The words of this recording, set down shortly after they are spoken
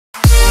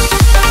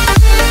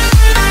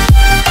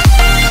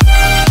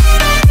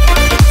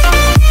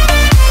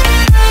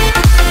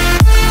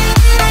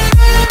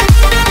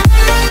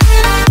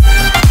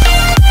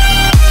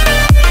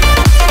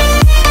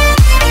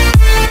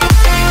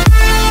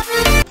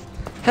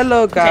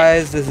Hello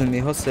guys, this is me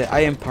Jose. I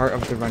am part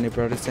of the Runny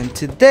Brothers and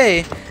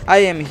today I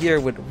am here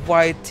with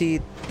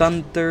YT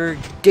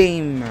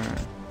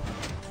Thundergames.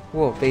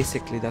 Well,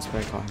 basically that's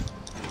what I call him.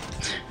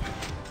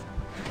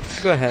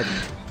 Go ahead.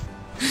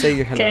 Say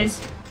your hellos.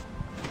 Okay.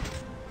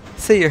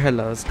 Say your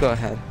hellos, go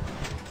ahead.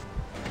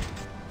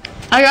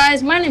 Hi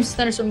guys, my name is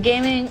Thundergames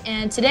Gaming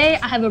and today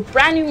I have a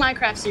brand new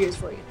Minecraft series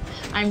for you.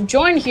 I'm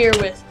joined here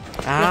with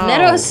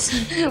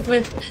Netos,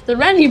 with the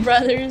Runny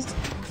Brothers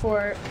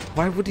for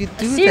Why would you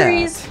do a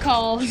series that?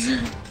 called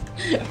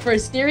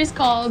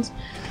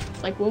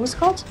like what was it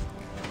called?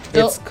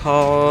 It's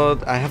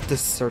called, I have to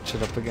search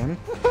it up again.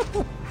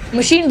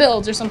 Machine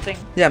builds or something.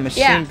 Yeah,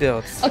 machine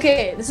builds.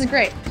 Okay, this is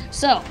great.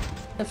 So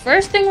the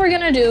first thing we're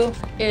gonna do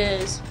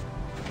is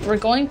we're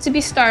going to be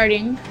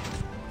starting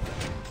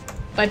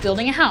by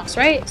building a house,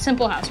 right?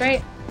 Simple house,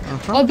 right?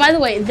 Oh, by the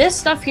way, this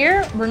stuff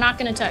here we're not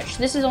gonna touch.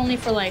 This is only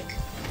for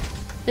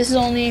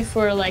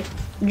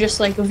just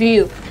like a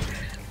view.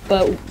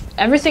 But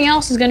everything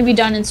else is gonna be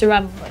done in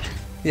survival mode.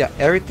 Yeah,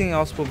 everything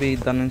else will be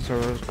done in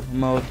survival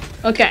mode.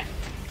 Okay.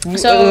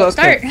 So okay.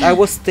 start. I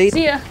will state.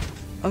 See ya.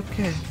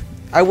 Okay.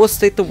 I will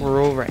state the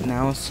rule right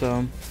now.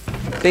 So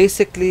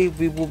basically,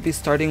 we will be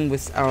starting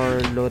with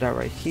our loadout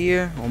right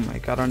here. Oh my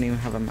god, I don't even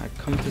have a map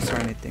compass or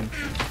anything.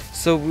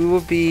 So we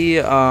will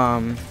be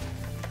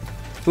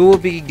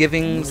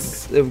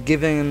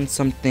giving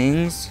some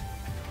things.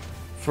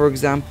 For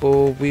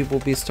example, we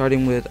will be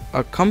starting with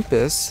a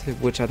compass,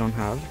 which I don't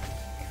have.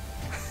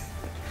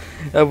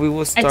 We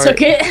will start. I took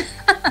it.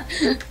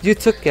 You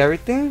took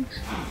everything?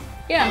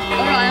 Yeah. Oh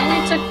no, I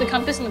only took the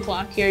compass and the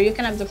clock. Here, you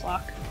can have the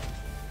clock.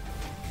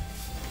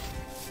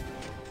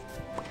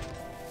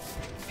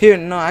 Here,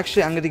 no,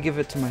 actually, I'm gonna give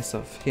it to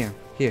myself. Here.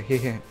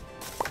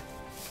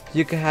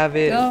 You can have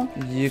it. Go.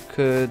 You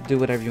could do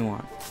whatever you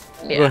want.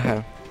 Yeah. Go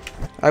ahead.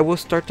 I will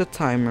start the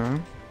timer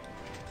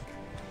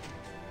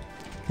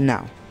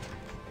now.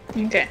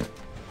 Okay.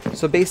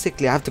 So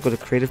basically, I have to go to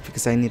creative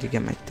because I need to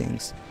get my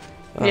things.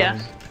 Yeah.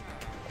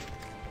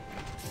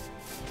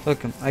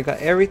 Look, I got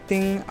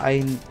everything.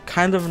 I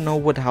kind of know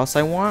what house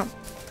I want.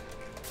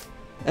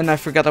 And I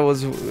forgot I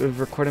was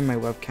recording my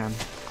webcam.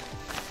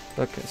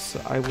 Okay,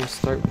 so I will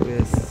start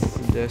with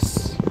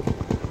this.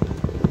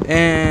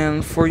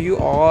 And for you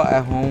all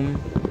at home,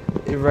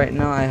 right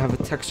now I have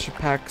a texture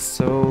pack,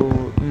 so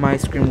my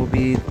screen will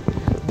be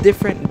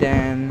different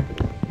than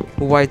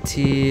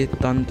YT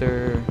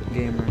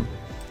Thundergames.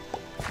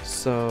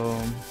 So,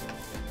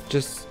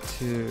 just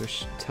to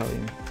tell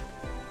you.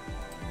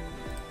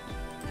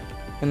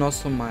 And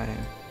also my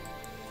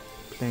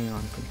playing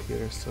on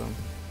computer, so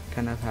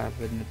kind of have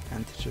an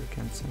advantage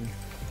against him.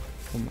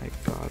 Oh my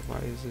god, why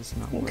is this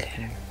not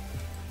working?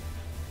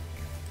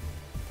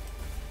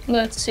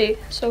 Let's see.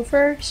 So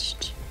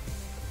first,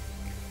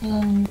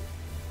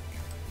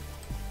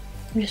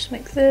 just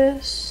make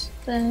this,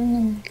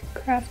 then make a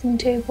crafting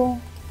table.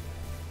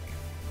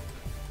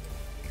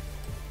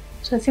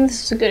 So I think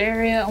this is a good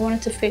area. I want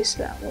it to face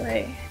that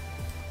way.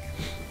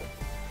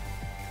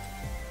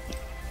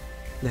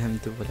 Let him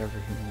do whatever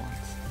he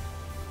wants.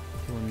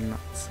 He will not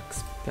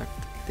expect a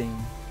thing.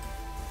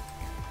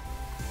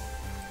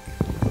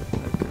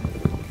 Okay.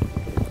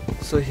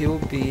 So he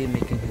will be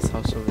making his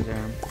house over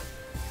there.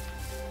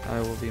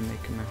 I will be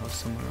making my house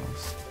somewhere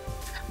else.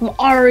 I'm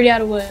already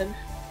out of wood.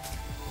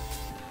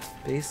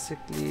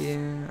 Basically,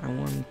 I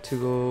want to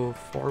go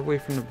far away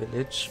from the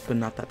village, but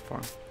not that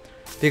far.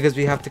 Because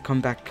we have to come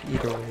back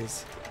either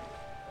ways.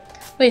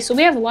 Wait, so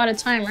we have a lot of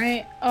time,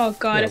 right? Oh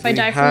god, yeah, if I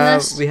die from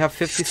this... We have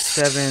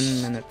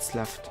 57 minutes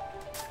left.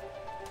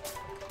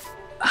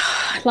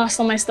 I lost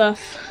all my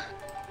stuff.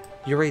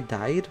 You already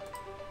died?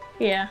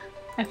 Yeah,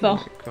 I fell.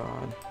 Oh my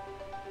god.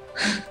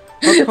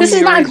 This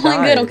is not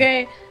going good,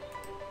 okay?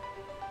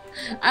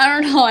 I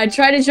don't know, I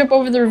tried to jump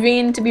over the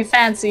ravine to be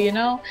fancy, you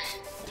know?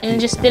 And it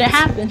just didn't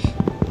happen.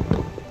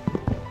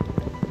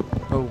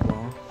 Oh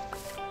well.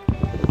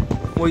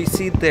 Well, you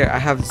see there, I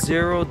have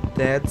 0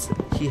 deaths,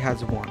 he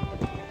has 1.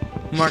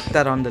 Mark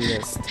that on the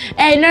list.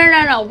 Hey, no,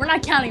 we're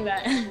not counting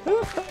that.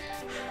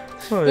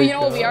 But you know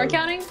what we are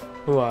counting?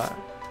 What?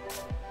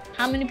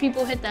 How many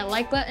people hit that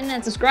like button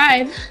and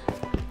subscribe?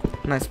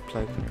 Nice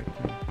plug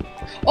right there.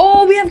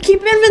 Oh, we have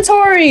keep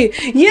inventory!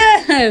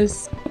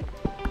 Yes!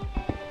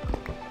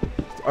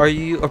 Are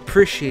you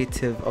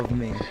appreciative of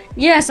me?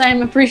 Yes, I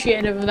am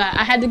appreciative of that.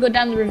 I had to go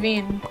down the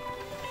ravine.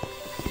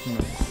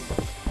 Nice.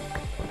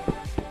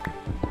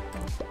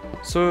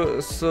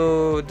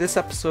 So this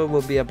episode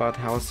will be about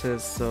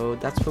houses, so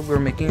that's what we're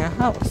making a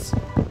house.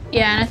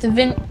 Yeah, and at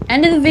the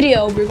end of the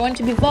video, we're going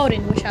to be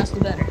voting which house is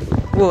better.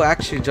 Well,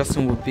 actually,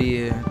 Justin will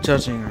be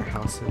judging our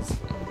houses.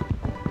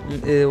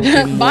 It will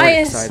be more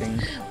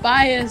exciting.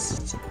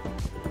 Biased.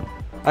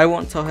 I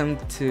won't tell him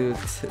to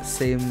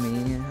say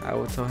me. I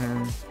will tell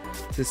him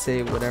to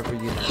say whatever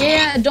you like.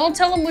 Yeah, don't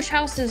tell him which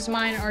house is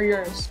mine or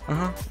yours.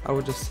 I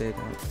would just say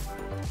that.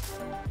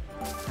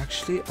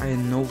 Actually, I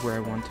know where I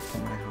want to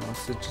put my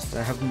house. It's just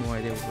I have no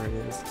idea where it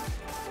is.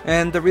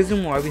 And the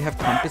reason why we have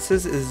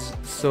compasses is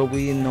so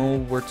we know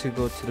where to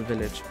go to the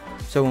village.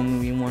 So when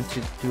we want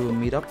to do a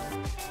meetup,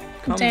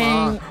 Come Dang.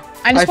 on.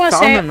 I just want to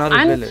say,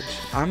 another village.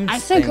 I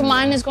think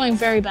mine is going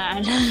very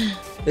bad.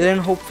 Then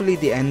hopefully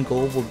the end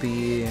goal will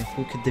be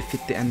who could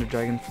defeat the Ender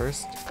Dragon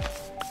first.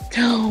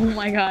 Oh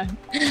my god.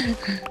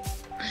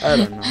 I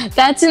don't know.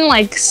 That's in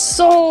like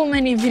so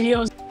many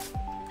videos.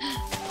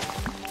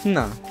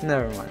 No,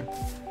 never mind.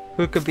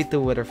 Who could beat the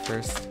Wither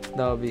first?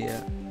 That'll be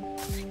it.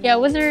 Yeah,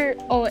 Wither.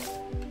 Oh, wait.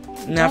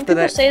 And Don't after people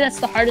that, say that's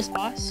the hardest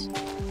boss?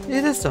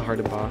 it is the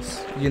hardest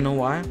boss. You know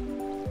why?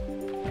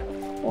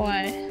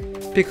 Why?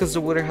 Because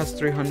the Wither has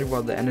 300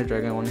 while the Ender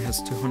Dragon only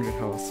has 200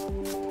 health.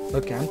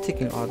 Okay, I'm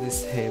taking all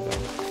this hay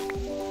though.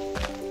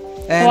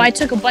 And Oh, I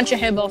took a bunch of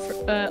hebo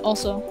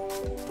also.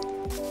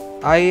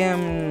 I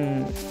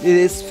am. It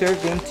is fair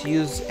game to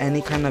use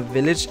any kind of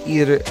village,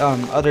 either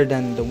other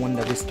than the one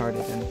that we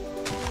started in.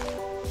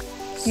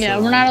 Yeah,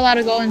 So, we're not allowed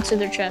to go into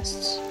their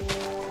chests.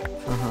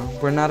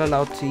 We're not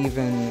allowed to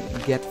even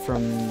get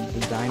from the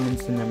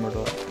diamonds and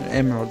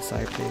emerald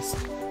side, please.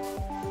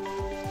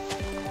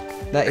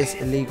 That is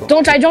illegal.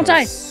 Don't die, don't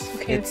die.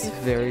 Okay, It's okay.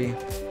 very.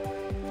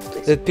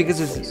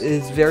 Because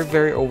it's very,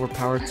 very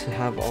overpowered to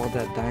have all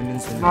that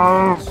diamonds and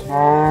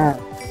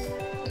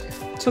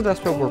so that's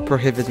why we're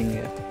prohibiting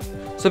it.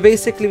 So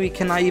basically we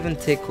cannot even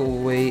take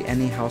away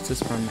any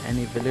houses from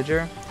any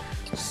villager,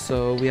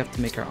 so we have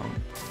to make our own.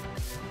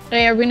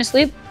 Hey, are we gonna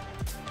sleep?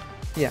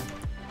 Yeah.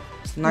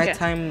 It's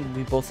nighttime,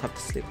 we both have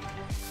to sleep.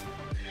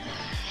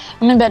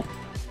 I'm in bed.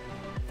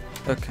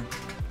 Okay.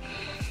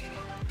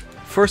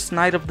 First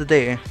night of the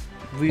day.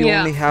 We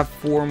only have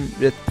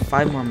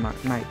 5 more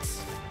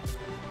nights.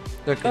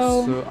 Okay,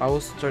 so I will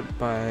start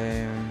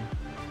by...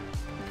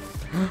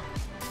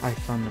 I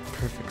found the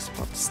perfect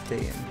spot to stay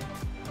in.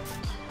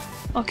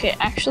 Okay,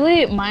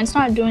 actually, mine's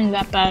not doing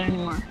that bad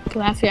anymore.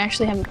 Because I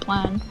actually have a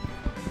plan.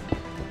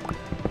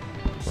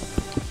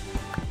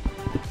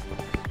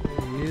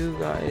 You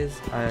guys,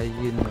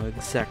 you know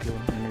exactly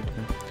what I'm gonna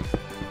do.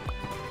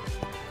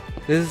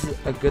 This is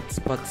a good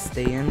spot to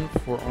stay in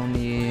for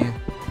only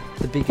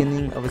the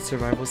beginning of a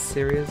survival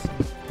series.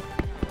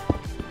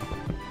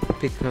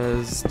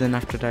 Because then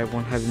after that I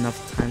won't have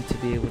enough time to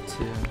be able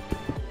to...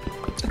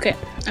 Okay,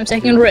 I'm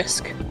taking a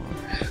risk.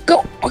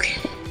 Go! Okay.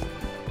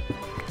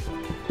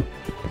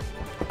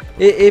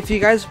 If you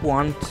guys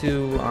want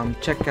to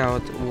check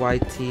out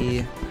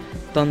YT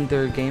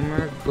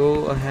Thundergames,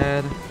 go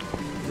ahead,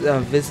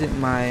 visit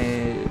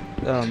my,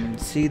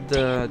 see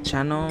the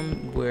channel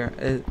where,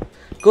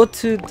 go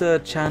to the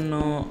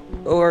channel,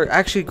 or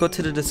actually go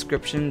to the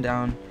description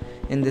down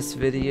in this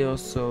video,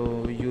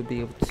 so you'll be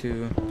able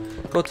to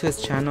go to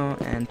his channel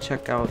and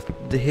check out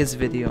his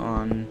video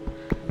on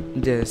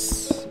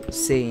this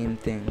same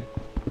thing.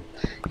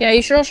 Yeah,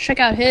 you should also check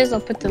out his. I'll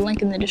put the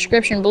link in the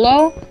description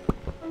below.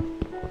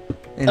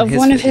 Of his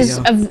one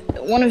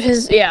of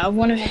his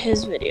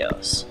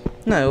videos.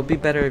 No, it'll be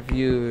better if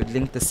you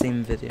link the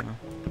same video.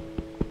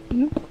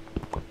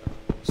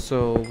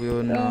 So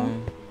we'll know.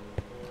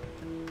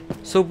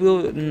 So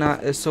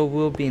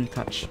we'll be in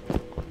touch.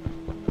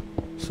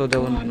 So they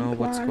will know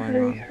what's going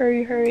on.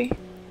 Hurry.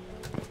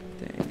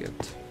 Dang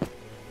it.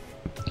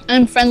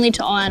 I'm friendly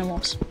to all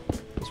animals.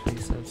 That's what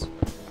he says.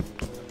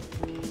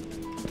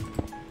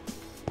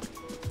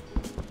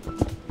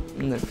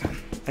 Okay.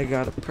 I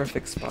got a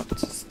perfect spot to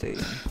stay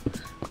in.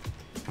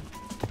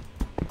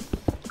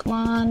 Come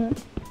on.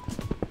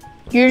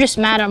 You're just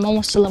mad I'm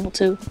almost to level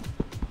 2.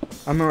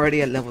 I'm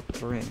already at level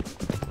 3.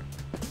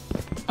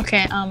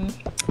 Okay,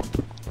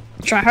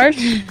 try hard.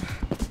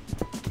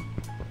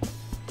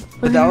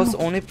 But that was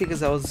only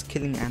because I was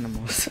killing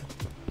animals.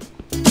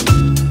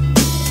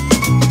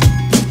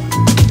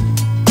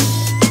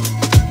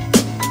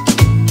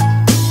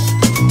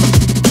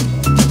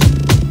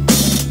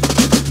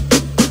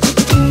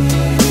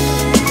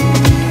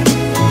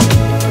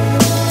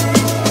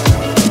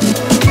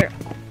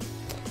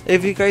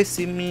 If you guys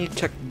see me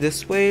check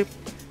this way,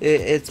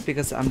 it's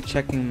because I'm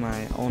checking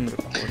my own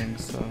recording,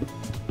 so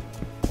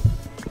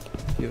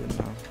you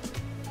know.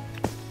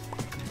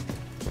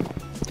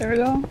 There we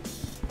go.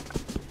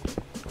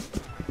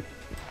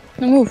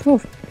 No,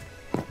 move.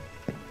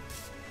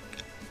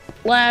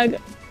 Lag,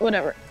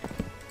 whatever.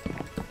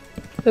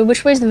 Wait,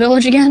 which way's the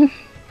village again?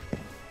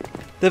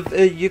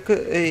 You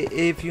could,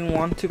 if you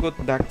want to go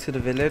back to the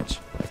village,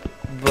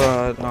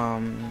 but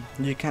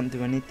you can't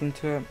do anything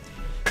to it.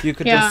 You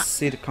could just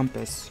see the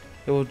compass.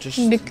 It will just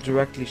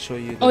directly show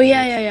you. Oh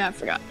yeah, I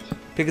forgot.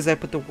 Because I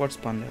put the ward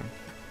spawn there.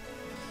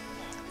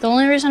 The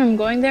only reason I'm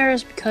going there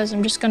is because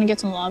I'm just gonna get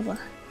some lava.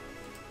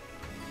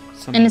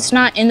 And it's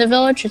not in the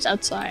village, it's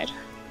outside.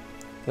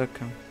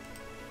 Okay.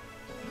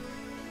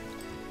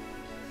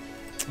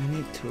 I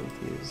need 2 of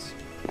these.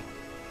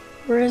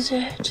 Where is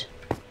it?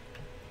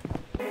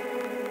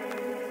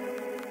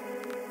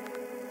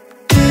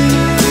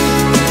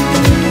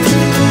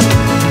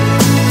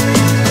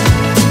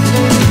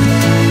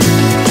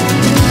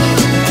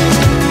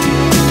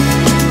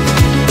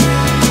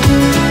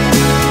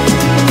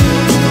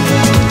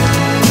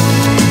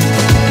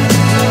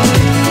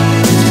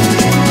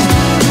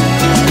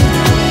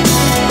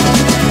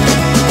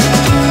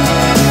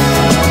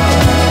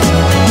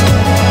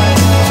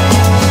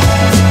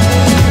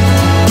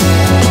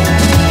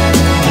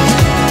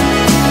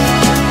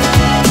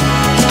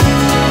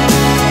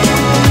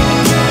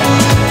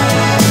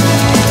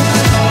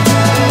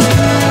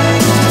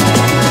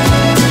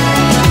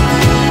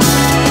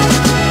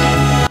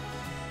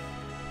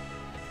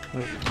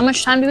 Look. How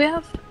much time do we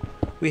have?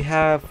 We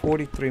have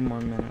 43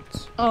 more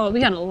minutes. Oh, we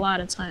got a lot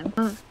of time.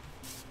 Huh.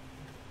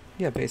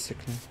 Yeah,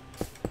 basically.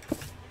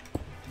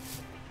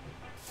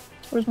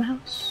 Where's my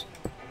house?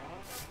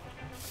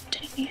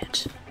 Dang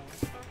it.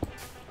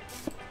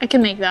 I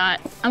can make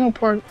that. I'm a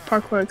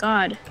parkour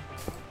god.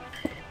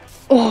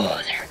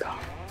 Oh, there we go.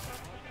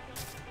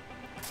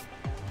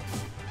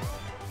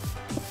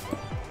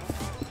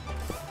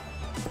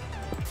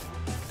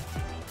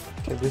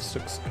 Okay, this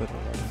looks good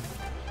already.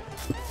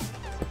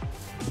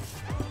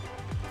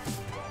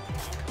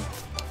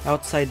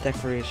 Outside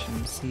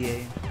decorations,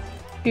 yay.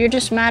 You're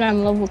just mad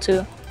I'm level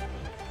 2.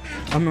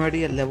 I'm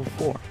already at level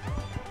 4.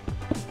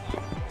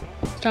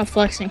 Stop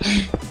flexing.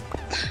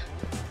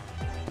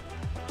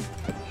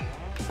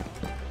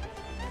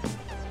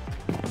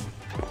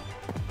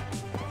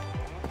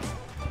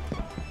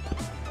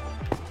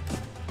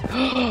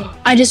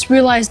 I just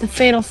realized the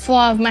fatal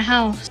flaw of my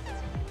house.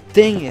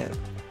 Dang it.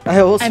 I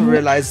also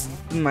realized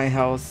my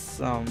house,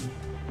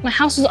 My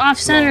house is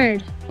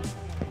off-centered.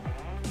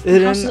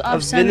 A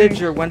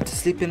villager went to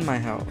sleep in my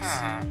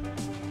house.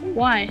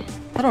 Why?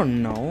 I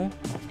don't know.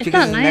 It's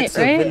because not it's next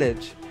night, to a right?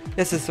 village.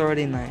 Yes, it's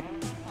already night.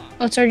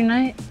 Oh, it's already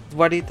night?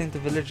 Why do you think the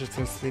villagers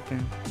are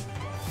sleeping?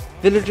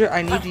 Villager,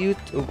 I need you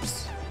to...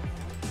 Oops.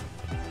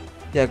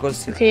 Yeah, go to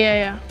sleep. Okay,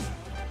 yeah.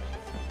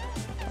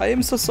 I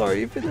am so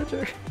sorry,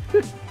 villager.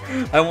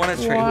 I want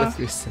to trade with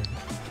you soon.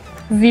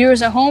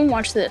 Viewers at home,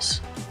 watch this.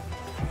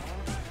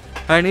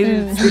 I need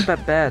you to sleep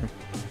at bed.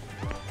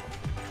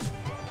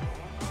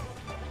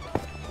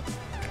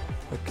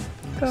 Okay,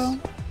 nice. Go.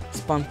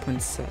 Spawn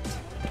point set.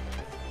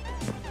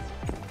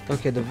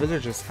 Okay, the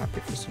villager's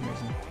happy for some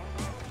reason.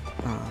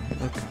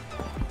 Okay.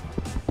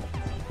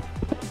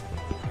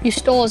 You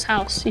stole his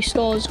house. You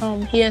stole his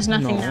home. He has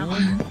nothing No.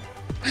 now.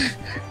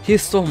 He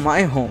stole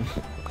my home.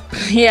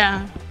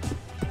 Yeah.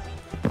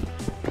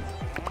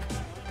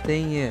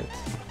 Dang it.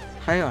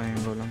 Hi, Iron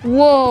Golem.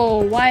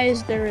 Whoa, why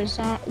is there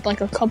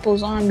a couple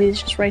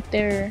zombies just right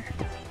there?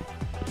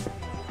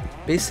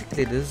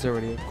 Basically, this is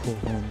already a cool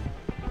home.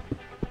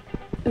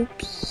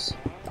 Oops.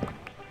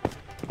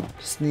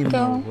 Just need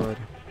more wood.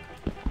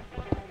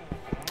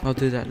 I'll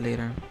do that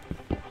later.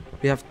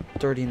 We have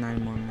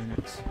 39 more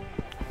minutes.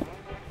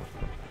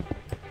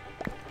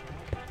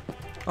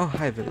 Oh,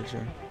 hi,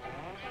 villager.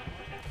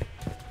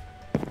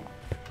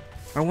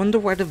 I wonder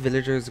why the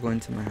villager is going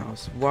to my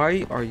house.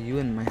 Why are you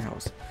in my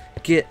house?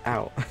 Get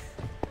out.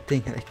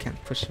 Dang it, I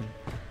can't push him.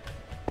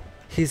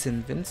 He's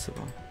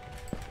invincible.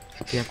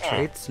 Do you have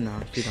traits? No,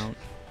 you don't.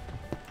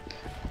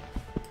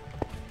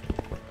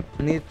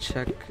 I need to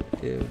check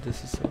if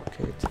this is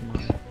okay to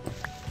mine.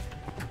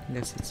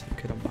 Yes, it's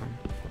okay to mine.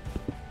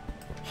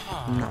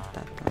 Not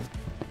that bad.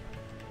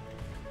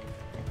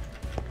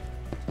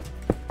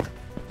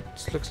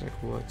 This looks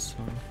like wood, so...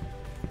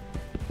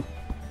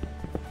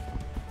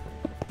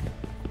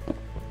 Oh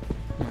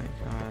my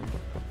god.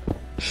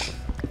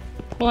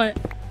 What?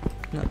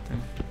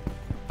 Nothing.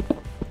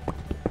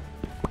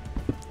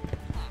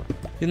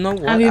 You know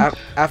what?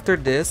 After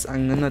this,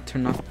 I'm gonna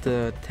turn off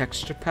the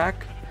texture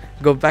pack.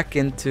 Go back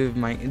into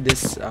my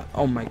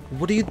oh my!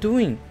 What are you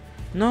doing?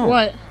 No.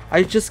 What?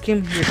 I just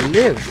came here to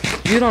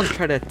live. You don't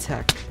try to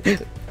attack.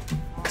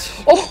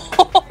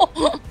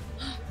 Oh!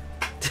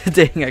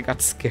 Dang! I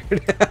got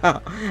scared.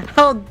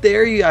 How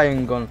dare you,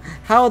 Iron Golem?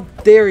 How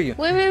dare you?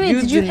 Wait!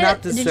 You do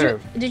not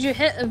deserve. Did you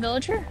hit a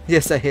villager?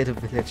 Yes, I hit a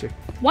villager.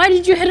 Why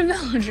did you hit a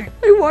villager?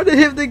 I wanted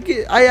him to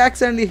get. I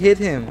accidentally hit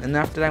him, and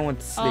after that I went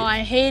to sleep. Oh, I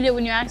hate it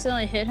when you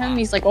accidentally hit him.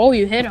 He's like, oh,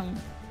 you hit him.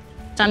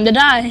 Time to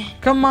die.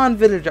 Come on,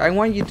 villager. I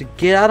want you to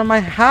get out of my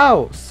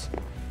house.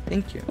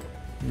 Thank you.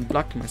 I'm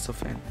blocking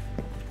myself in.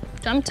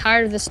 I'm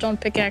tired of this stone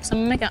pickaxe. I'm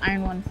gonna make an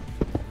iron one.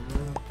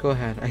 Go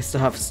ahead. I still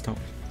have stone.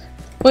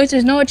 Wait,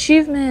 there's no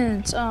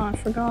achievements. Oh, I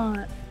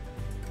forgot.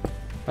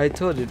 I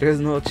told you,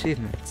 there's no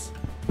achievements.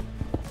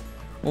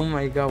 Oh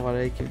my god, why do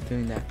I keep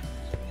doing that?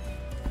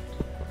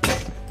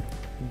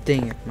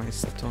 Dang it, my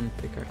stone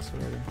pickaxe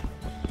already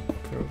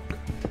broke.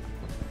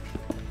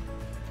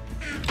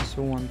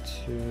 So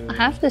I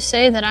have to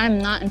say that I'm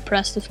not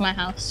impressed with my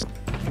house.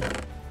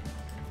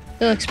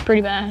 It looks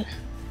pretty bad.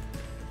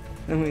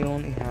 And we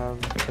only have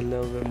a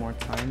little bit more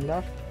time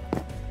left.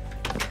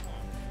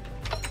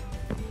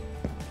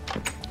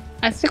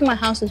 I think my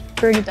house is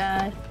pretty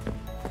bad.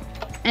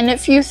 And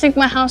if you think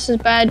my house is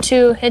bad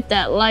too, hit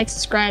that like,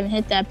 subscribe, and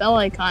hit that bell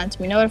icon to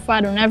be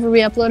notified whenever we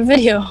upload a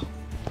video.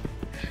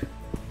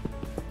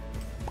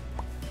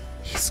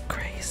 He's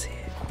crazy.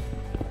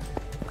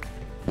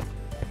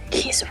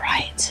 He's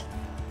right.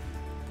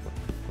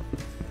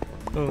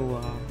 Oh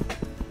wow.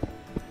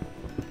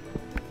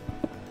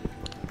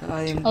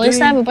 At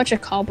least I have a bunch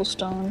of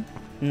cobblestone.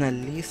 And at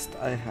least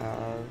I have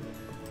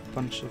a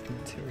bunch of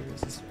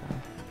materials as well.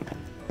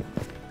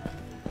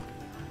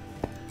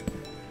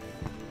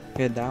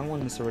 Okay, that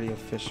one is already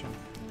official.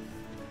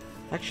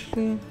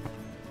 Actually...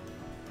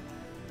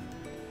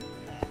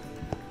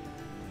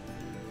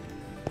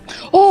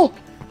 Oh!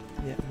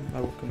 Yeah,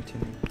 I will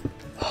continue.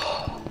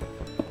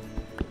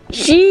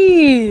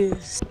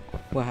 Jeez!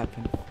 What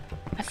happened?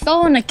 I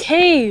fell in a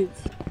cave.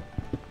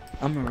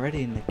 I'm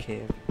already in the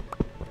cave.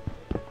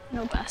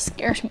 No, that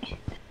scares me.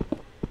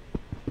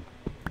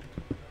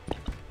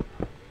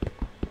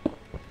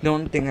 The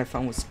only thing I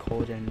found was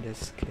coal in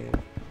this cave.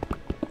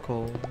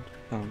 Coal.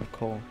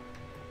 Coal.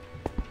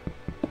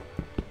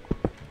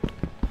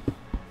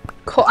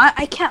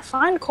 I can't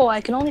find coal.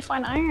 I can only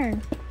find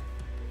iron.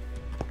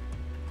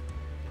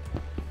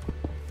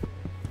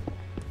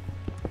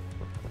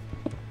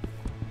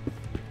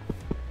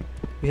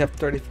 We have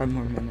 35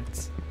 more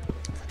minutes.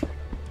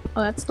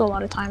 Oh, that's still a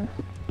lot of time.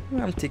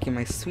 I'm taking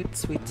my sweet,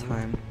 sweet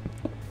time.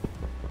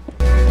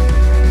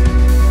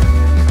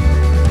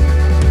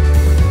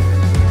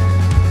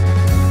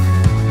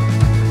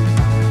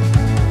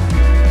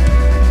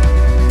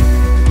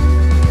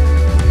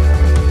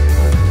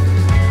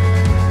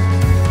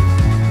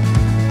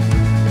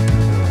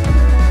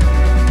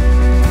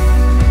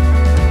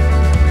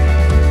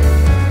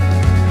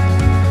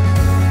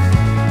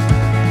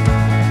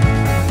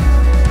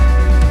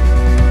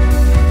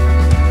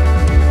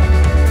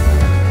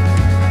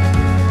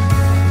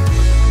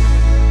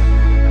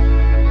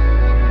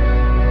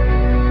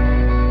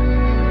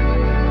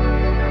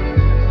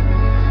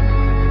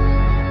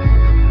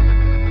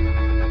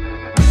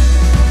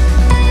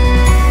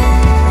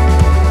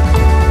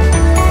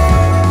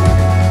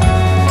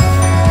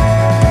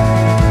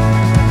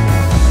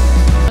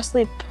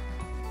 Sleep.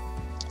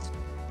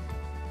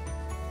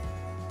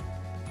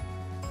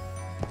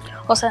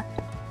 What's that?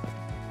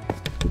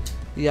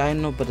 Yeah, I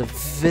know, but a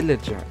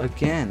villager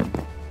again.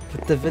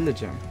 With the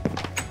villager.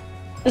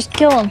 Just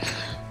kill him.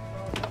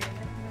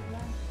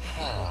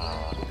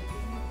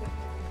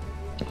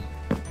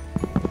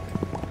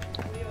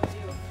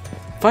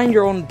 Find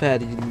your own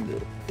bed, you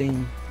little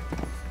thing.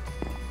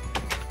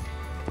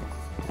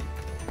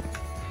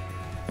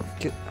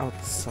 Get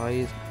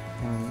outside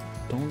and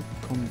don't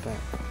come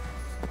back.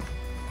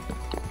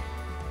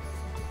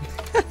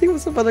 He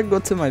was about to go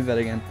to my bed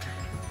again.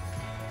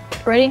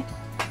 Ready?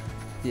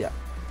 Yeah.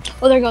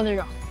 Oh, there you go, there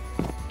you go.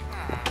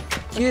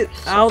 Get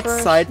So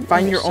outside, first,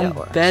 find let me your see own how it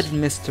works. bed,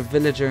 Mr.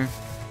 Villager.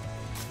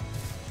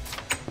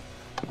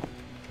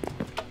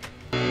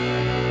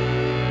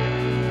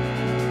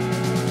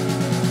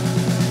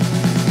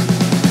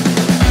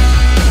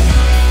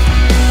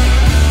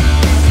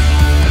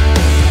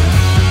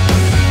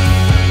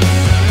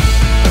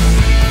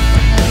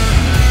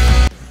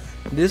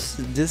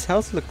 This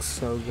house looks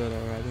so good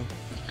already.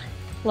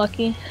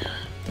 Lucky.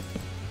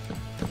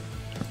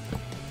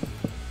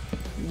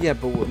 Yeah,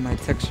 but with my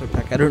texture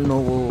pack, I don't know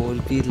what it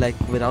would be like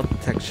without the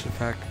texture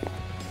pack.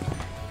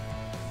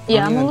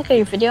 Yeah, I'm gonna look at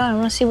your video and I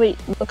wanna see what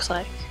it looks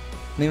like.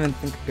 I don't even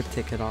think I could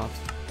take it off.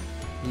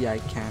 Yeah, I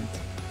can't.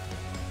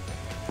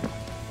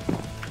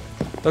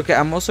 Okay,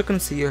 I'm also gonna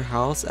see your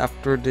house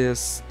after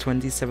this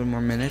 27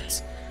 more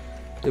minutes.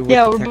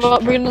 Yeah, we're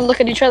gonna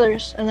look at each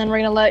other's and then we're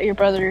gonna let your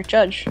brother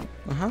judge.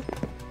 Uh-huh.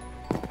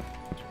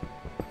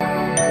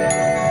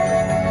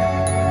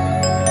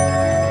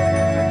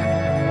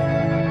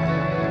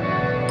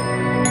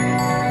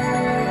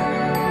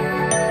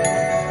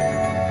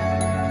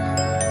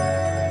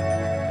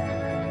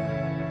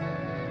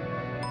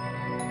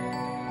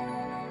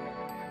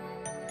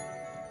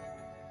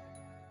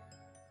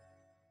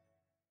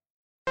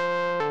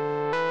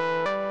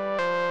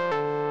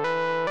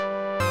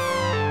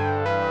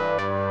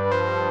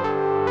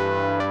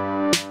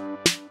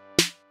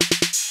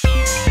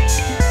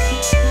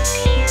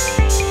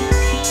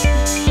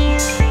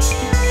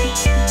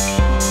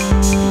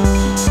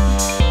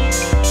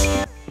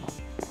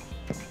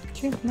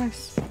 Okay,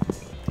 nice.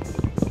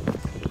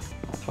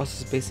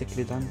 House is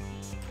basically done.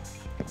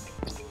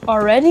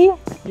 Already?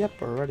 Yep,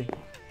 already.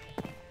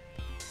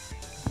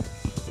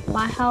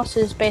 My house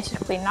is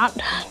basically not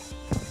done.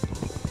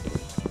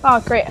 Oh,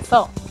 great, I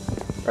fell.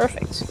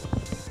 Perfect.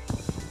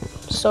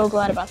 So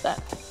glad about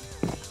that.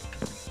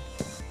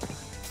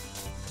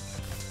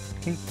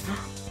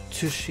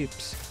 Two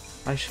sheeps.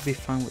 I should be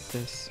fine with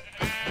this.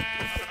 I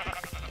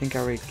think I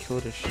already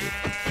killed a sheep.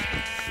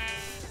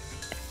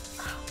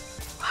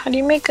 How do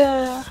you make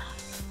a...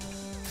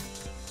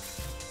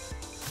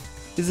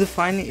 Is it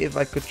fine if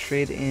I could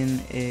trade in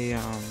a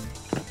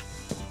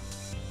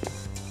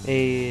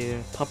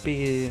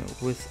puppy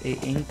with a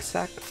ink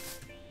sac?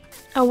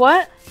 A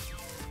what?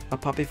 A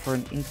puppy for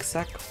an ink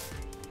sac?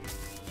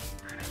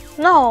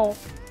 No,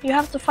 you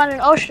have to find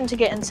an ocean to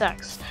get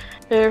insects.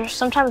 They're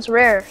sometimes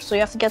rare, so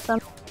you have to get them.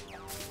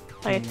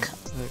 Like,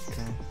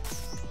 Okay.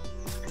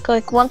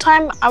 like one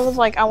time I was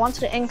like, I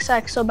wanted an ink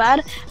sac so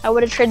bad, I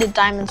would have traded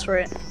diamonds for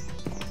it.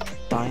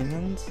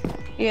 Diamonds?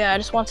 Yeah, I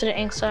just wanted an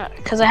ink sac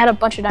because I had a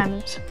bunch of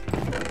diamonds.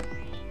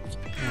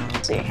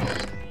 Let's see.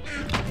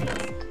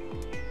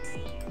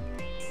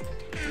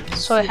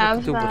 So I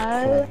have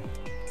that.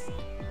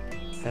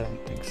 I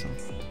don't think so.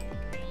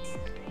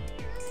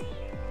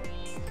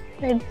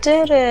 I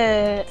did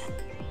it.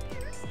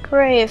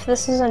 Great, if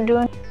this isn't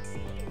doing...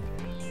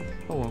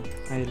 Oh well,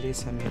 at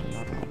least I made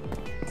another one.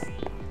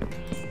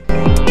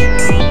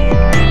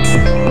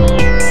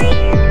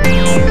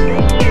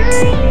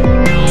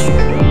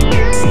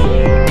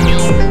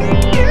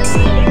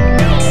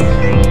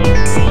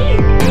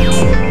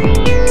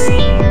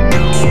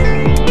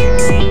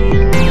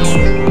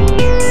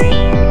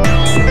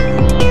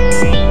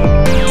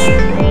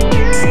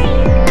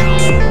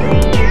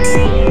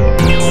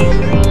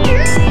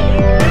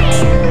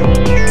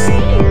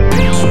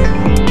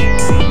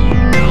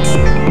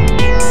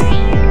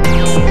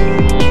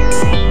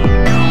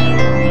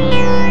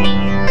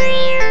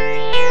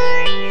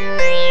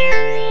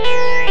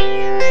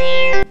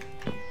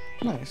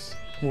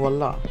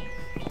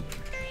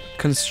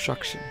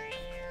 construction.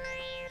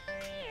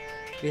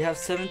 We have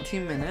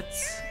 17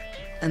 minutes,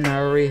 and I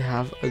already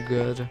have a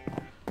good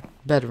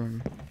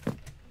bedroom.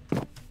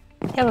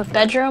 You have a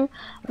bedroom?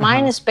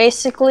 Mine is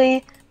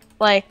basically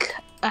like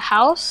a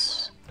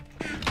house.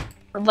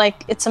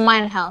 Like, it's a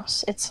mine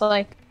house. It's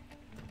like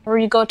where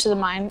you go to the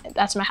mine.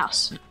 That's my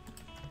house.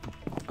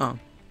 Oh.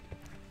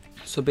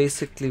 So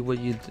basically what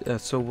you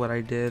so what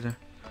I did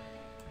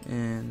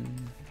in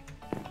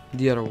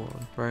the other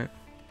world, right?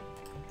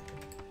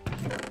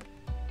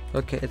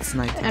 Okay, it's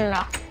nighttime. I don't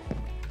know.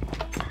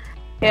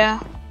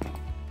 Yeah.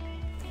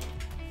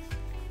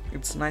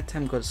 It's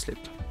nighttime, go to sleep.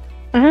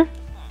 Mhm.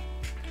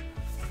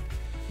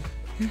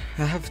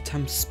 I have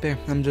time to spare.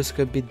 I'm just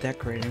gonna be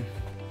decorating.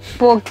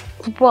 Well,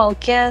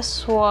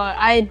 guess what?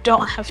 I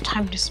don't have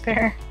time to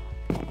spare.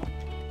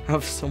 I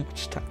have so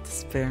much time to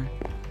spare.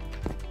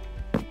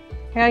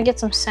 I gotta get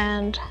some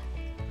sand.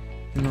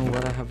 You know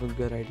what? I have a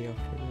good idea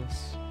for this.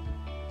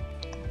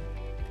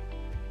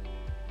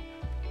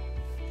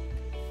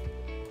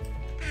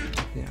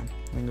 Yeah,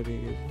 I'm gonna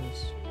use this.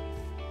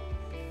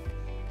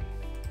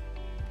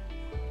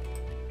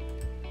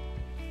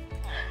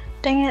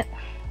 Dang it.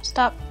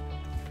 Stop.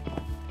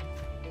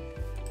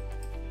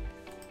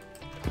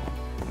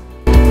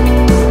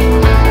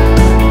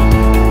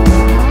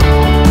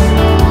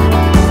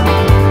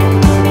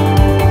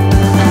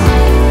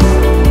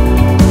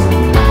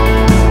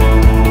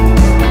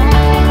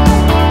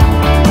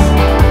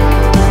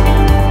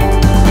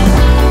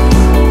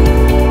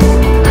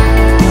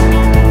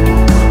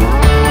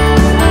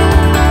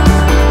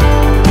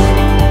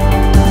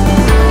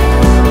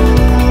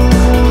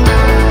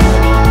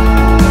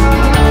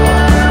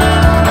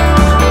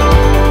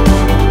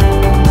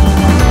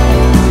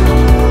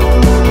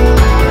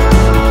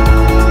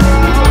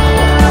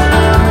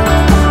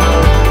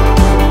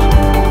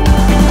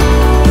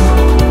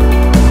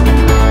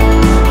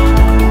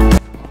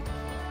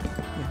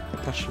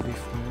 That should be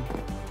fine.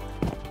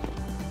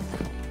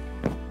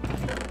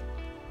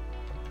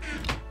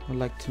 I'd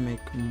like to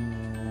make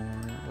more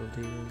of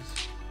these.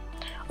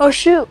 Oh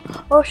shoot!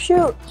 Oh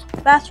shoot!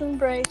 Bathroom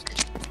break.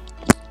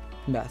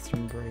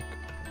 Bathroom break.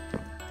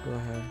 Go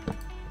ahead.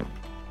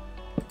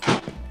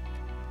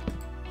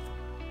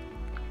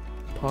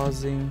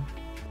 Pausing.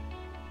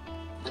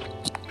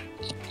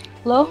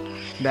 Hello?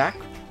 Back?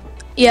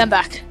 Yeah, I'm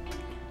back.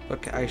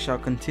 Okay, I shall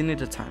continue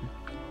the time.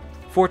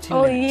 14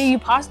 Oh, minutes. yeah, you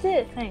paused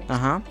it? Thanks.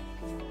 Uh-huh.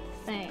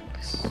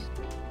 Thanks.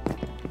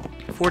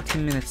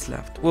 14 minutes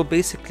left. Well,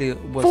 basically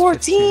it was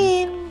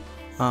 14! 15.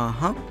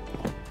 Uh-huh.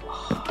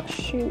 Oh,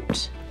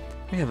 shoot.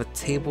 We have a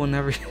table and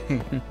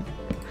everything.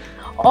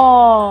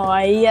 Oh,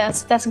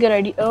 yes, that's a good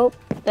idea. Oh,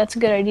 that's a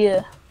good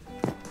idea.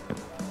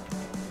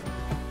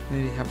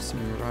 Maybe have some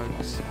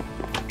rugs.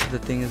 The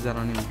thing is, I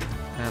don't even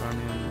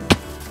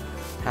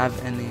have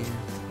any.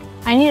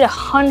 I need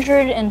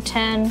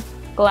 110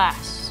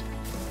 glass.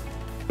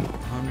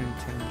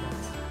 110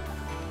 glass.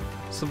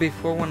 So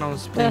before, when I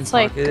was playing That's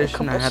like Pocket a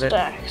Edition, couple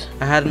stacks.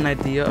 I had an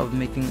idea of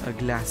making a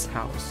glass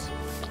house.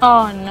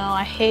 Oh no,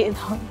 I hate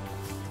them.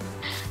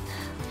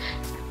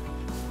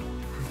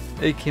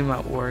 It came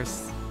out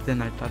worse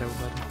than I thought it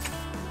would.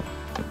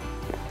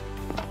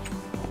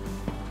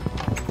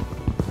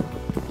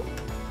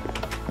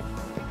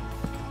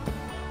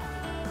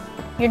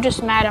 You're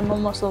just mad I'm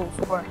almost level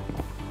 4.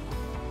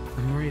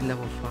 I'm already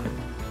level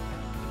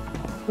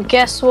 5. But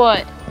guess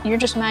what? You're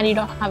just mad you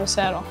don't have a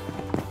saddle.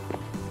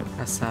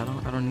 A saddle?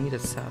 I don't need a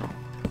saddle.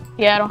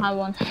 Yeah, I don't have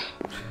one.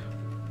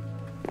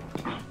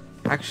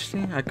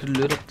 Actually, I could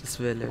loot up this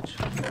village.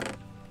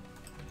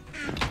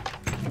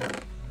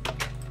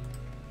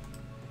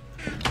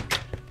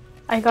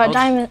 I got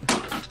diamond.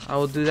 I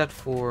will do that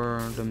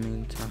for the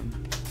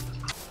meantime.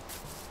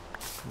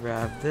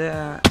 Grab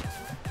that.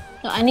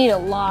 No, I need a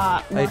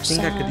lot more I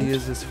think sand. I could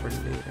use this for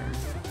later.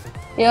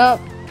 Yep,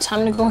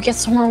 time to go get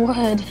some more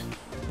wood.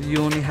 You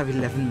only have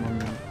 11 more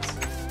minutes.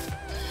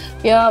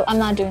 Yep, I'm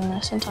not doing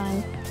this in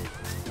time.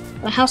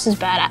 My house is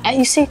bad.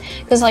 You see,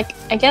 because like,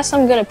 I guess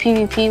I'm good at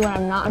PvP when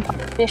I'm not in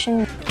Pocket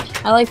Edition.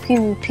 I like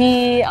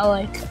PvP, I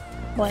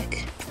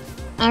like,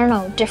 I don't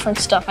know, different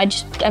stuff. I'm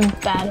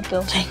bad at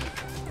building.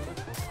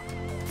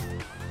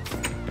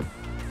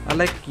 I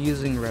like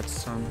using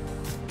redstone.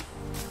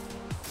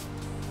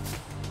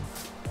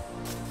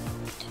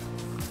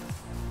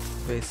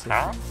 Basically.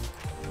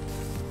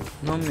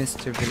 No,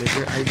 Mr.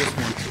 Villager, I just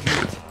want to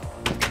eat.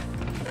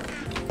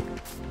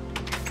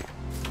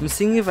 I'm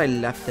seeing if I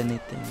left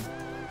anything.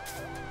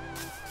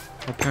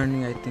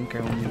 Apparently, I think I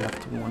only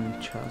left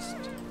one chest.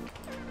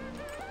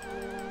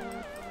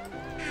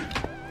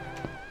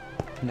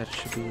 That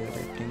should be it,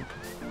 I think.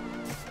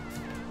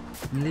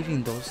 I'm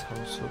leaving those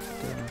houses over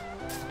there.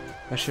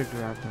 I should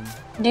grab them.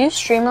 Do you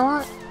stream a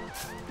lot?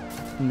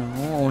 No,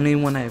 only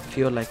when I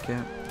feel like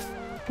it.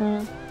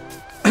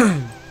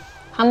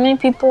 How many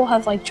people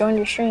have like joined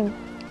your stream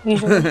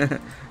usually?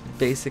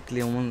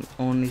 Basically,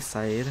 only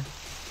Said.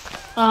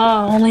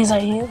 Oh, only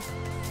Zahid.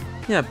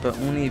 Yeah, but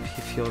only if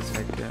he feels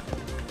like it.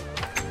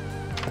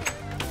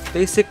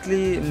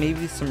 Basically,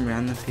 maybe some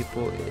random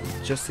people,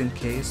 just in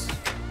case.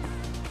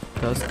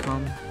 does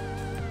come,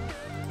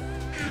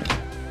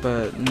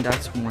 but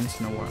that's once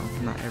in a while,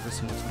 not every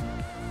single time.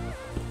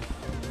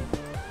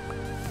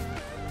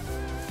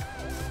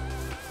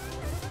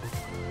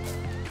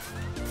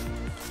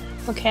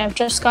 Okay, I've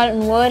just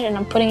gotten wood and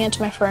I'm putting it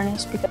into my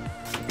furnace because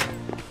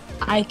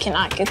I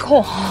cannot get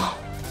coal. Oh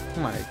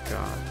my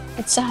god.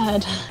 It's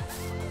sad.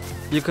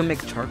 You can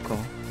make charcoal.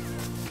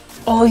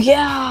 Oh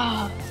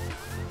yeah!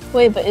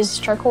 Wait, but is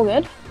charcoal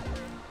good?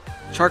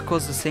 Charcoal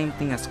is the same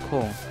thing as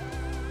coal.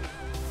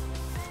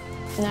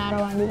 Nah, I don't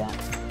want to do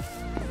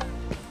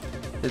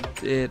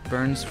that. It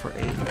burns for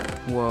 8.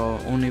 Well,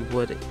 only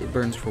wood, it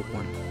burns for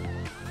 1.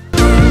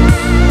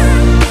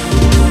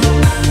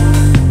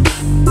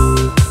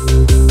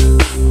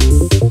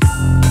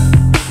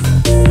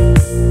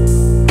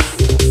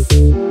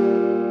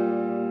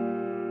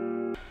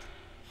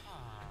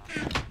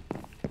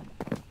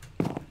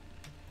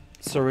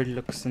 This already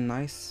looks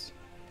nice.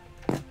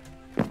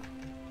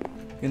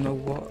 You know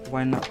what?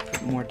 Why not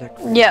put more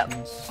decorations? Yeah.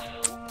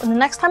 The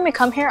next time we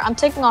come here, I'm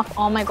taking off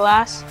all my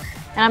glass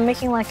and I'm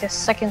making like a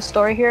second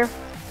story here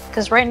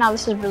because right now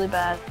this is really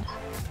bad.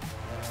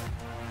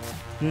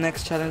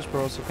 Next challenge,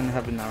 we're also gonna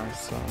have an hour,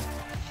 so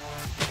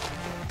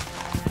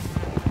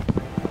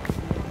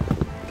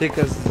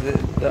because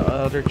the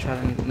other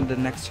challenge, the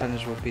next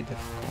challenge will be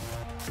difficult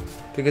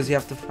because you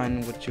have to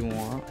find what you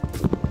want.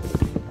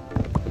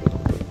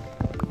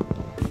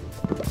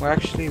 Well,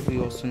 actually,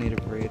 we also need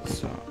a braid,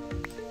 so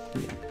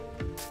yeah.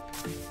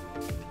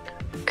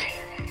 Okay,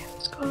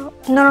 let's go.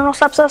 No,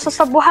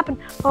 stop. What happened?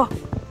 Oh,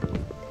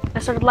 I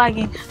started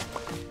lagging.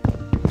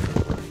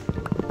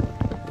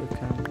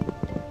 Okay.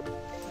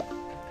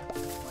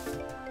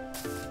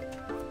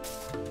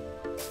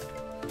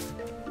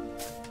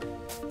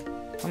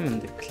 I'm in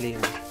the clear.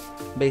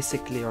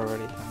 Basically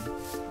already done.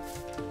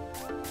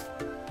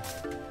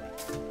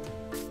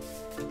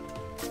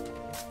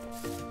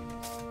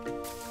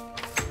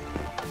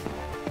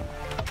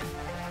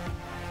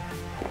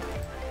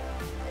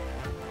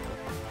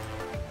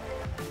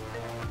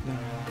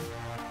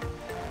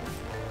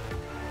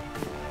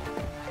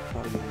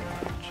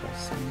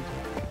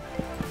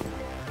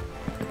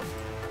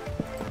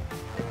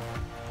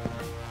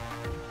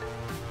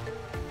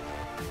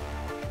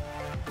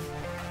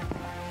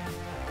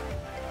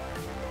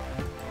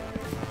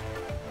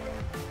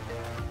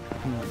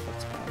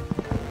 That's bad.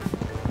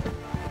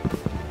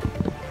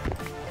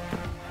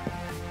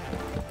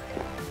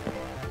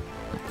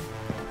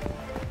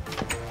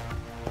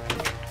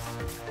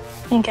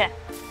 Okay,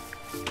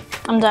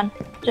 I'm done.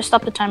 Just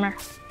stop the timer.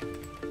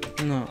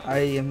 No, I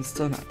am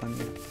still not done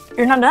yet.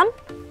 You're not done?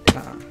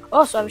 Nah.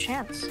 Oh, so I have a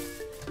chance.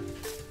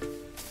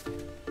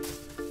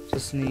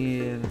 Just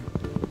need.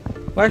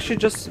 Well, actually,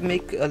 just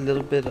make a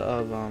little bit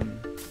of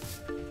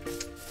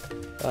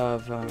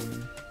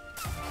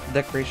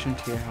decoration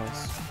to your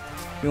house.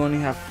 You only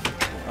have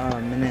a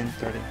minute and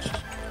 30.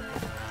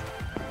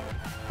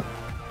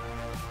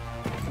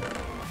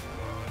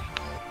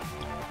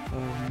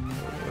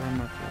 Where are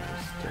my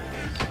flowers? There it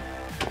is.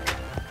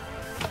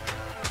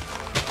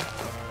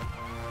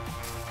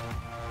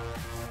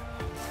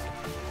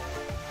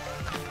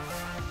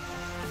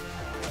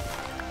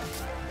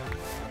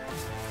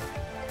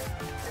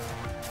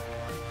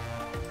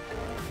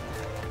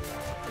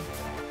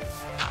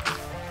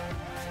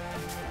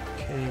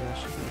 Okay, that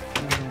should be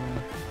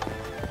fine.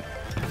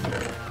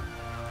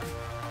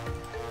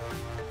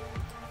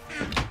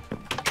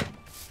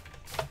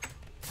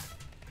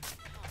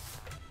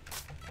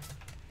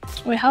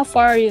 Wait, how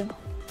far are you?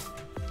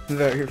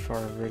 Very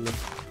far, really.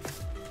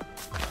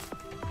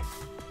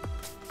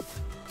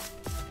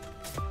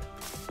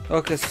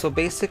 Okay, so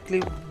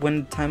basically,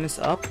 when time is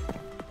up,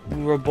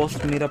 we will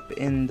both meet up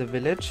in the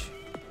village.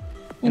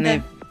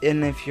 Okay.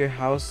 And if your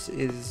house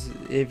is,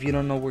 if you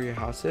don't know where your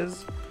house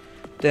is,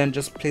 then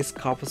just place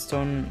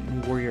cobblestone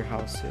where your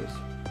house is.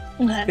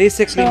 Okay.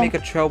 Basically, so, make a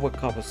trail with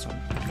cobblestone.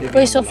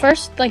 Wait, so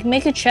first, like,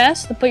 make a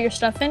chest to put your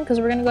stuff in, because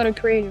we're gonna go to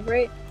creative,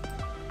 right?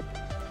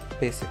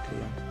 Basically,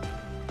 yeah.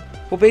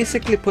 Well,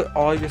 basically, put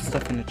all your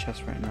stuff in the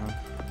chest right now,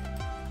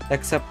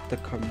 except the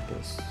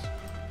compass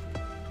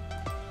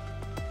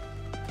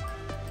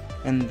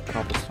and the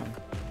cobblestone.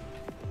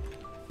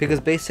 Because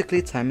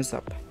basically, time is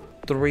up.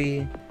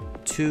 3,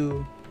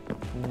 2,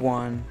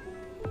 1,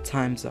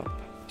 time's up.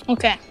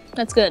 Okay,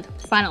 that's good.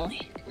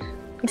 Finally.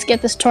 Let's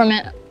get this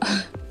torment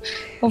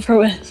over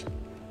with.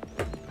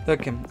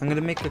 Okay, I'm gonna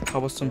make a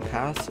cobblestone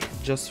path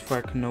just so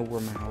I can know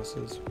where my house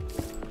is.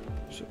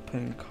 So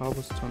putting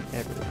cobblestone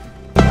everywhere.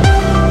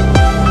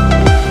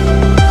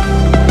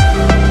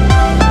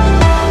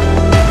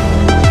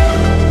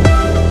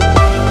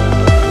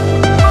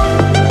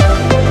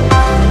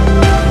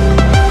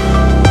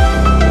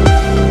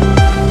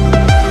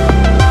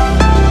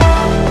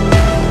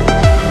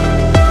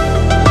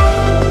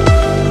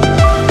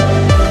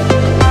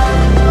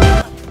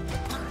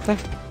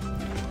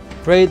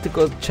 Ready to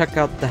go check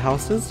out the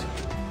houses?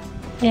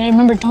 Yeah,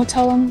 remember, don't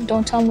tell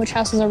them which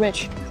houses are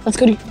rich. Let's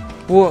go to.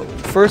 Well,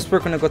 first we're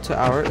gonna go to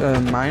our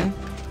mine.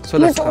 So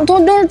No, let's don't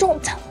tell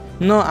him.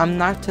 No, I'm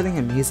not telling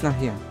him. He's not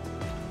here.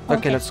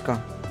 Okay, let's go.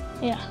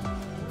 Yeah.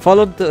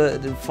 Follow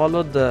the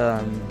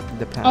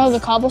path. Oh, the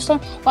cobblestone.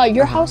 Wow,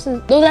 your house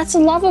is. Oh, that's the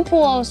lava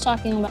pool I was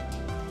talking about.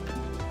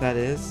 That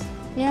is.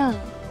 Yeah.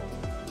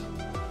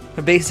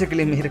 I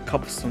basically made a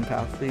cobblestone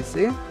path. You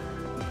see? Yeah.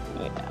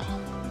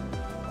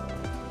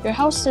 Your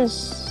house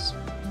is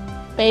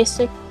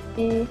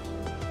basically.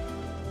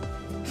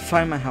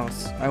 Find my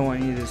house. I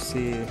want you to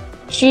see.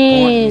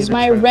 Jeez,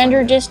 my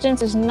render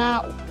distance is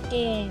not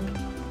working.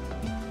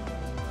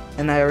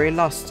 And I already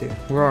lost you.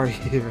 Where are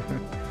you?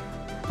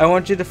 I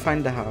want you to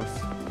find the house.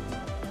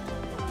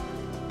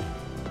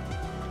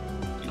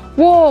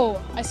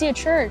 Whoa! I see a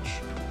church.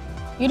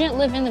 You didn't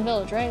live in the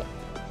village, right?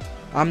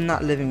 I'm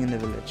not living in the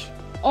village.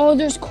 Oh,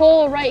 there's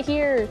coal right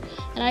here,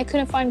 and I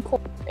couldn't find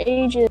coal for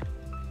ages.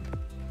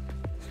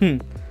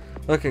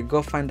 Okay,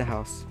 go find the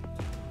house.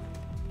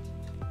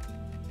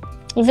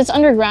 If it's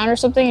underground or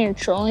something and you're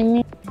trolling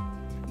me.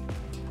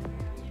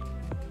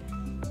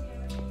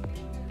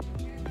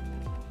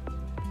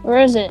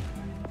 Where is it?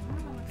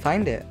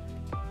 Find it.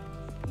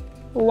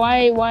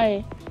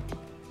 Why?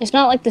 It's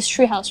not like this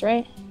treehouse,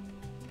 right?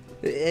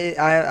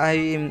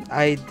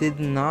 I did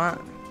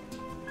not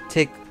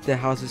take the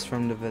houses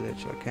from the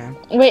village, okay?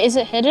 Wait, is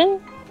it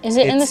hidden? Is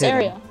it in this hidden.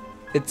 area?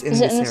 It's in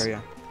this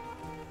area.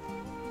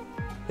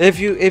 If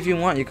you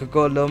want, you could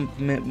go a little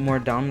bit more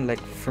down,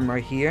 like from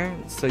right here,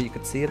 so you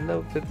could see it a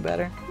little bit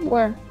better.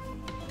 Where?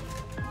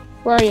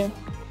 Where are you?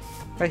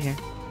 Right here.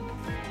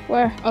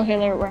 Where? Okay,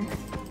 there. Where?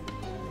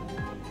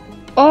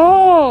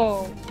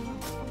 Oh!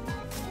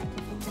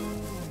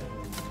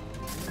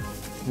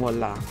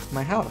 Voila,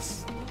 my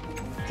house.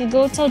 Okay,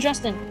 go tell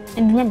Justin.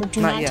 And remember,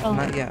 do not tell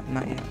him.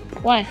 Not yet.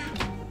 Why?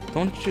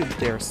 Don't you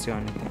dare steal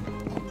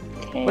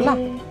anything. Okay.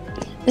 Voila.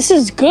 This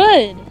is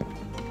good.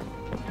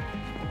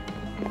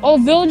 Oh,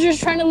 villagers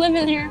trying to live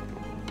in here.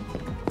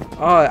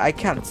 Oh, I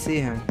can't see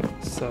him,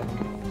 so.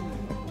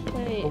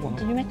 Wait, Oh, wow.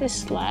 did you make these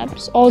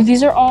slabs? Oh,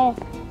 these are all.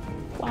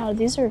 Wow,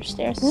 these are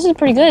stairs. This is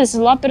pretty good. This is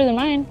a lot better than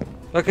mine.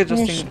 Okay,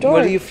 Justin,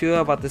 what do you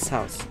feel about this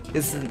house?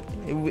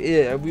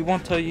 We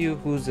won't tell you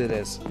whose it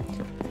is.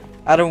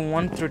 Out of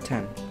 1 through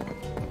 10.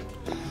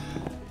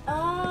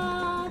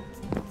 7.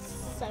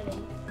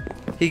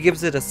 He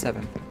gives it a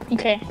 7.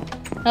 Okay,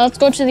 now let's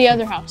go to the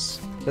other house.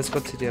 Let's go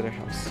to the other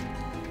house.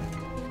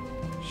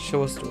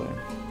 Show us the way.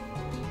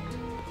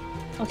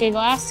 Okay, go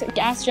ask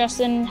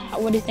Justin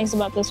what he thinks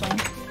about this one.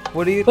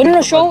 What do you But think?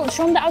 no, show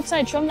him the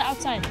outside. Show him the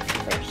outside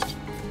first.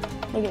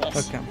 Look at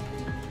this. Okay.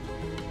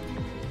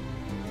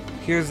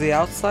 Here's the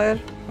outside.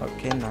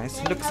 Okay, nice.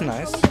 It looks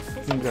nice.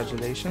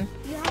 Congratulations.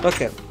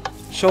 Okay,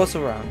 show us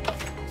around.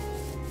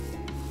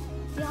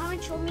 You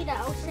haven't shown me the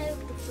outside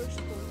of the first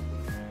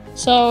one.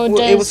 So Well,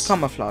 does it was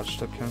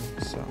camouflaged. Okay,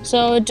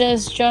 so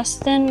does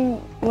Justin?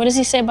 What does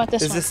he say about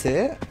this is one? this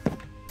it?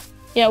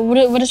 Yeah.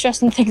 What does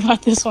Justin think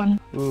about this one?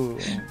 Ooh.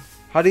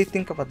 How do you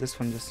think about this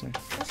one, Justin?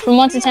 From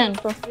 1 to 10.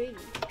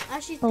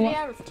 Actually, From 3 what?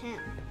 out of 10.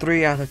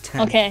 3 out of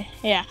 10. Okay.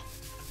 Yeah.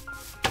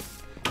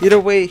 Either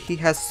way, he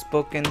has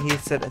spoken. He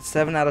said a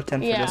 7 out of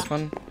 10 for Yeah. this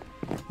one.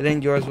 And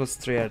then yours was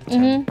 3 out of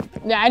 10.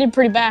 Yeah, I did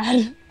pretty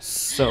bad.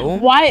 So?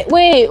 Why?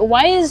 Wait.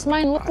 Why does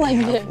mine look like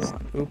this?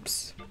 One.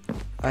 Oops.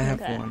 I have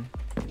Okay. one.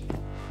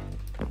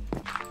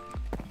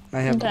 I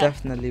have Okay.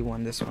 definitely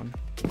won this one.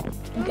 Okay.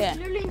 There's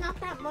literally not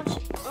that much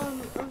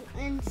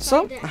inside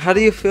So, the how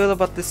do you feel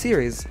about the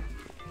series?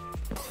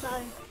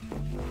 outside.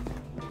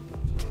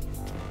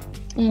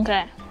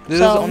 Okay. This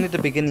So- is only the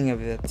beginning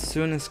of it.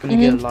 Soon it's gonna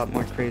get a lot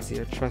more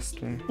crazier,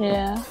 trust me.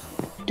 Yeah.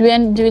 Do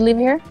we leave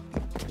here?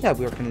 Yeah,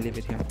 we're gonna leave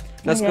it here.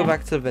 Let's go Okay.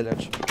 back to the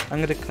village.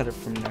 I'm gonna cut it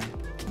from there.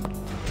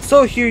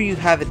 So here you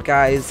have it,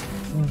 guys.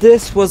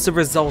 This was the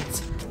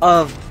result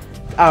of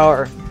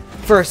our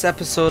first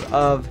episode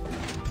of,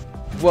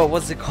 what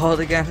was it called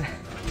again?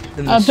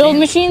 The Build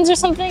machines or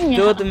something? Yeah.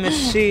 Build the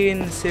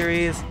Machine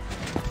series.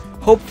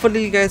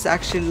 Hopefully you guys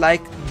actually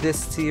like this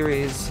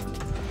series.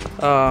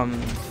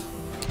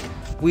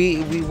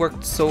 We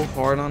worked so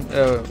hard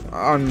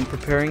on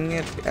preparing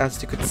it,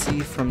 as you could see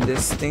from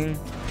this thing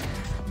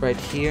right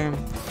here.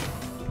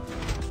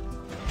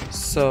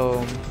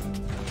 So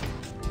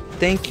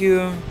thank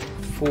you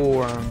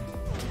for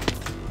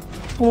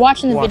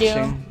watching the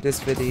video. this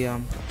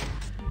video.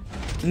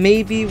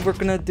 Maybe we're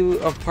gonna do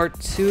a part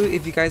 2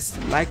 if you guys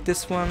like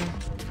this one.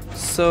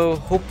 So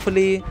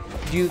hopefully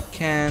you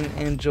can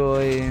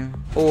enjoy,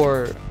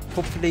 or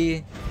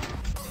hopefully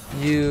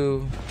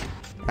you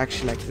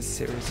actually like this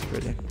series,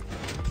 really.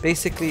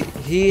 Basically,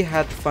 he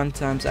had fun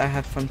times, I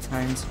had fun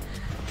times.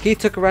 He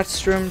took a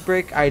restroom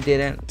break, I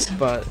didn't,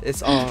 but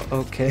it's all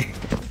okay.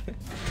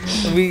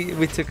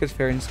 we took it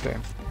fair and square.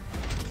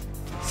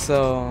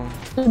 So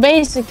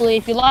Basically,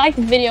 if you like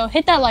the video,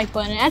 hit that like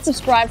button and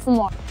subscribe for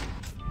more.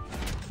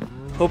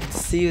 hope to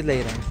see you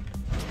later.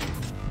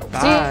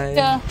 See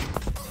ya.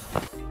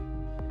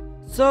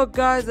 So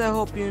guys, I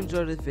hope you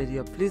enjoyed this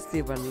video. Please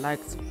leave a like,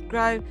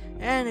 subscribe,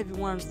 and if you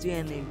want to see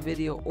any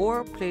video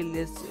or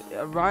playlist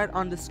right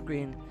on the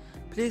screen,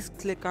 please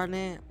click on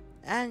it.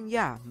 And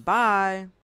yeah, bye.